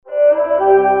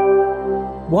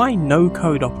Why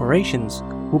no-code operations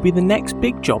will be the next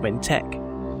big job in tech.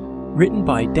 Written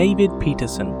by David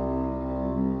Peterson.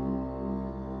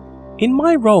 In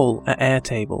my role at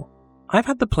Airtable, I've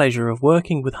had the pleasure of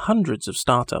working with hundreds of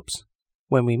startups.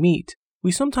 When we meet,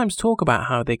 we sometimes talk about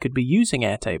how they could be using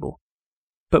Airtable.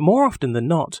 But more often than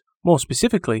not, more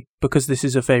specifically, because this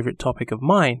is a favourite topic of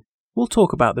mine, we'll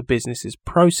talk about the business's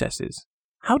processes.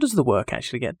 How does the work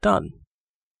actually get done?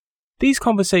 These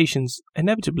conversations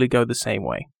inevitably go the same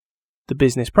way. The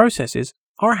business processes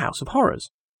are a house of horrors.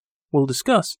 We'll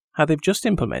discuss how they've just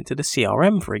implemented a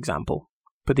CRM, for example,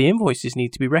 but the invoices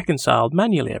need to be reconciled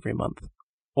manually every month,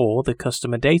 or the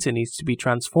customer data needs to be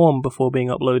transformed before being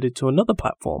uploaded to another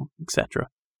platform, etc.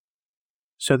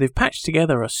 So they've patched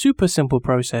together a super simple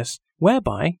process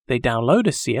whereby they download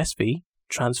a CSV,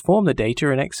 transform the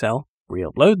data in Excel,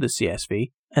 re-upload the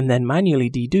CSV, and then manually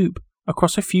dedupe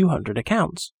across a few hundred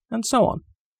accounts, and so on.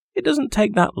 It doesn't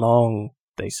take that long,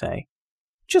 they say.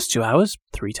 Just 2 hours,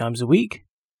 3 times a week,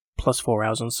 plus 4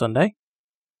 hours on Sunday.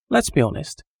 Let's be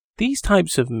honest, these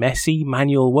types of messy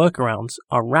manual workarounds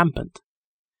are rampant.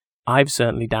 I've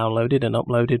certainly downloaded and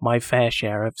uploaded my fair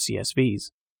share of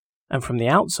CSVs. And from the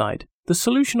outside, the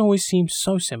solution always seems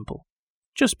so simple.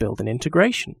 Just build an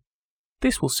integration.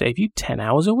 This will save you 10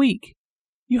 hours a week.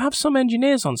 You have some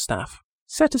engineers on staff.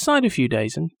 Set aside a few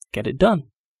days and get it done.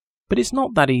 But it's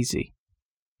not that easy.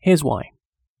 Here's why.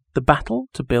 The battle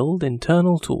to build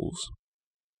internal tools.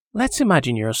 Let's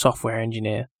imagine you're a software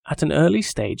engineer at an early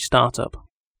stage startup.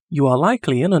 You are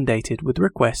likely inundated with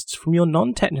requests from your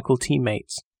non-technical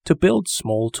teammates to build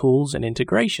small tools and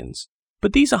integrations.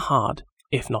 But these are hard,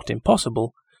 if not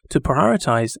impossible, to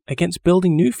prioritize against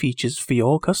building new features for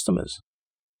your customers.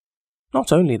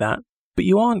 Not only that, but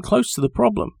you aren't close to the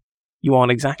problem. You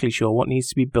aren't exactly sure what needs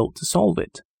to be built to solve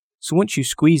it. So once you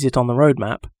squeeze it on the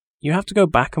roadmap, you have to go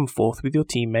back and forth with your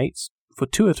teammates for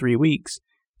 2 or 3 weeks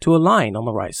to align on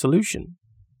the right solution.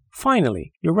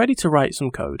 Finally, you're ready to write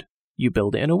some code. You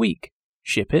build it in a week,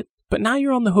 ship it, but now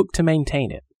you're on the hook to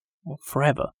maintain it,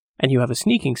 forever, and you have a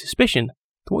sneaking suspicion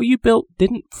that what you built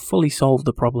didn't fully solve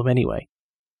the problem anyway.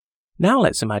 Now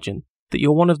let's imagine that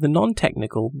you're one of the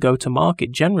non-technical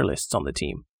go-to-market generalists on the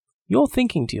team. You're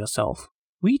thinking to yourself,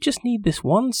 we just need this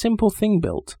one simple thing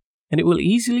built, and it will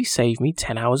easily save me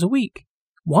 10 hours a week.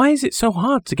 Why is it so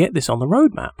hard to get this on the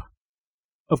roadmap?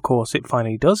 Of course, it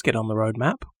finally does get on the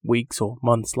roadmap, weeks or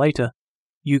months later.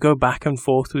 You go back and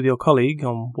forth with your colleague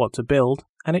on what to build,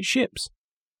 and it ships.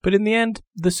 But in the end,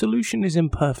 the solution is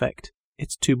imperfect.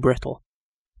 It's too brittle.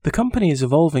 The company is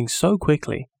evolving so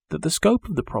quickly that the scope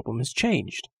of the problem has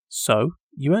changed. So,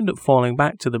 you end up falling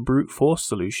back to the brute force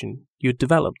solution you'd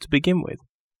developed to begin with.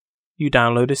 You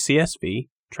download a CSV,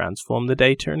 transform the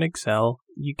data in Excel,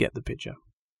 you get the picture.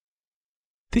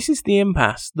 This is the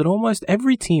impasse that almost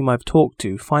every team I've talked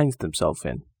to finds themselves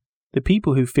in. The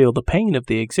people who feel the pain of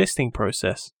the existing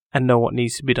process and know what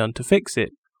needs to be done to fix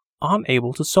it aren't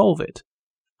able to solve it.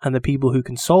 And the people who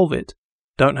can solve it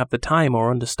don't have the time or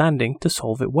understanding to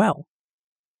solve it well.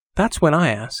 That's when I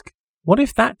ask, what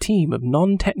if that team of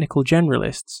non-technical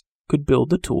generalists could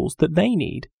build the tools that they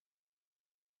need?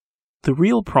 The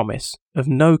real promise of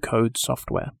no-code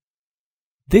software.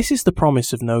 This is the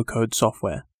promise of no-code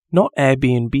software, not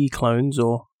Airbnb clones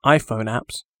or iPhone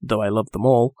apps, though I love them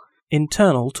all,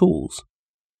 internal tools.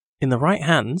 In the right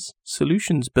hands,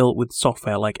 solutions built with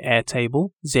software like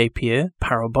Airtable, Zapier,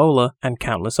 Parabola, and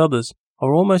countless others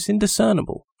are almost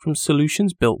indiscernible from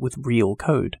solutions built with real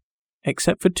code,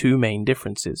 except for 2 main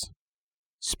differences.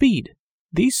 Speed.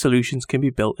 These solutions can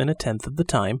be built in 1/10 of the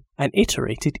time and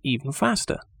iterated even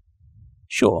faster.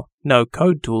 Sure, no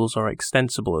code tools are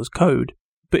extensible as code,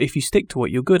 but if you stick to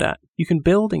what you're good at, you can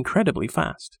build incredibly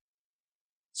fast.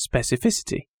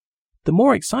 Specificity. The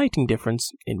more exciting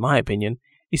difference, in my opinion,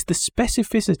 is the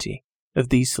specificity of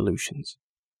these solutions.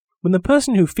 When the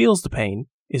person who feels the pain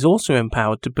is also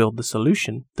empowered to build the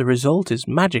solution, the result is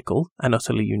magical and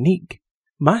utterly unique.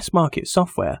 Mass market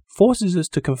software forces us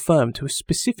to conform to a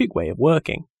specific way of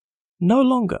working. No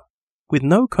longer. With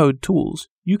no-code tools,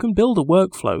 you can build a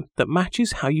workflow that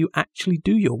matches how you actually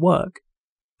do your work.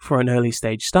 For an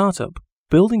early-stage startup,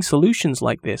 building solutions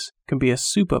like this can be a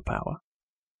superpower.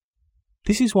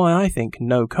 This is why I think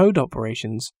no-code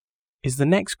operations is the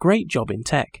next great job in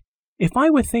tech. If I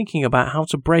were thinking about how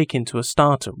to break into a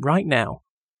startup right now,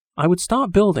 I would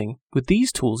start building with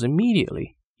these tools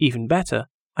immediately. Even better,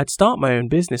 I'd start my own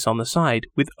business on the side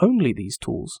with only these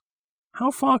tools.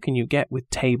 How far can you get with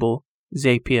Table,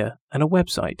 Zapier, and a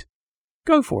website?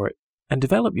 Go for it and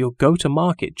develop your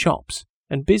go-to-market chops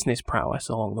and business prowess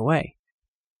along the way.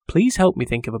 Please help me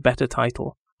think of a better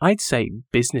title. I'd say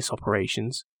business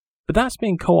operations, but that's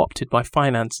being co-opted by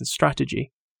finance and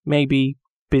strategy, maybe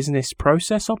business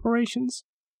process operations?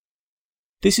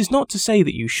 This is not to say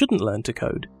that you shouldn't learn to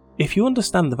code. If you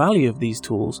understand the value of these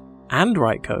tools and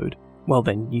write code, well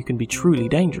then you can be truly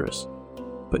dangerous.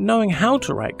 But knowing how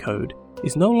to write code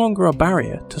is no longer a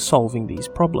barrier to solving these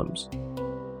problems.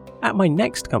 At my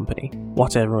next company,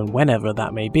 whatever and whenever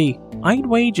that may be, I'd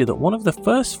wager that one of the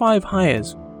first 5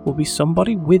 hires will be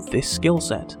somebody with this skill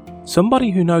set. Somebody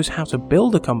who knows how to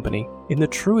build a company in the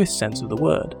truest sense of the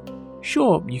word.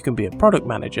 Sure, you can be a product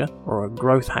manager, or a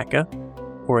growth hacker,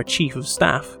 or a chief of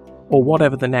staff, or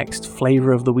whatever the next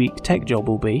flavour of the week tech job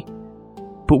will be,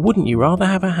 but wouldn't you rather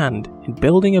have a hand in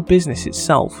building a business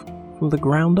itself from the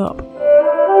ground up?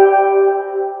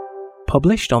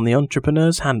 Published on the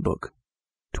Entrepreneur's Handbook,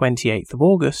 28th of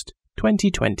August,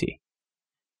 2020.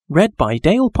 Read by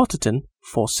Dale Potterton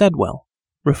for Sedwell.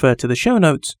 Refer to the show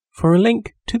notes for a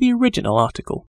link to the original article.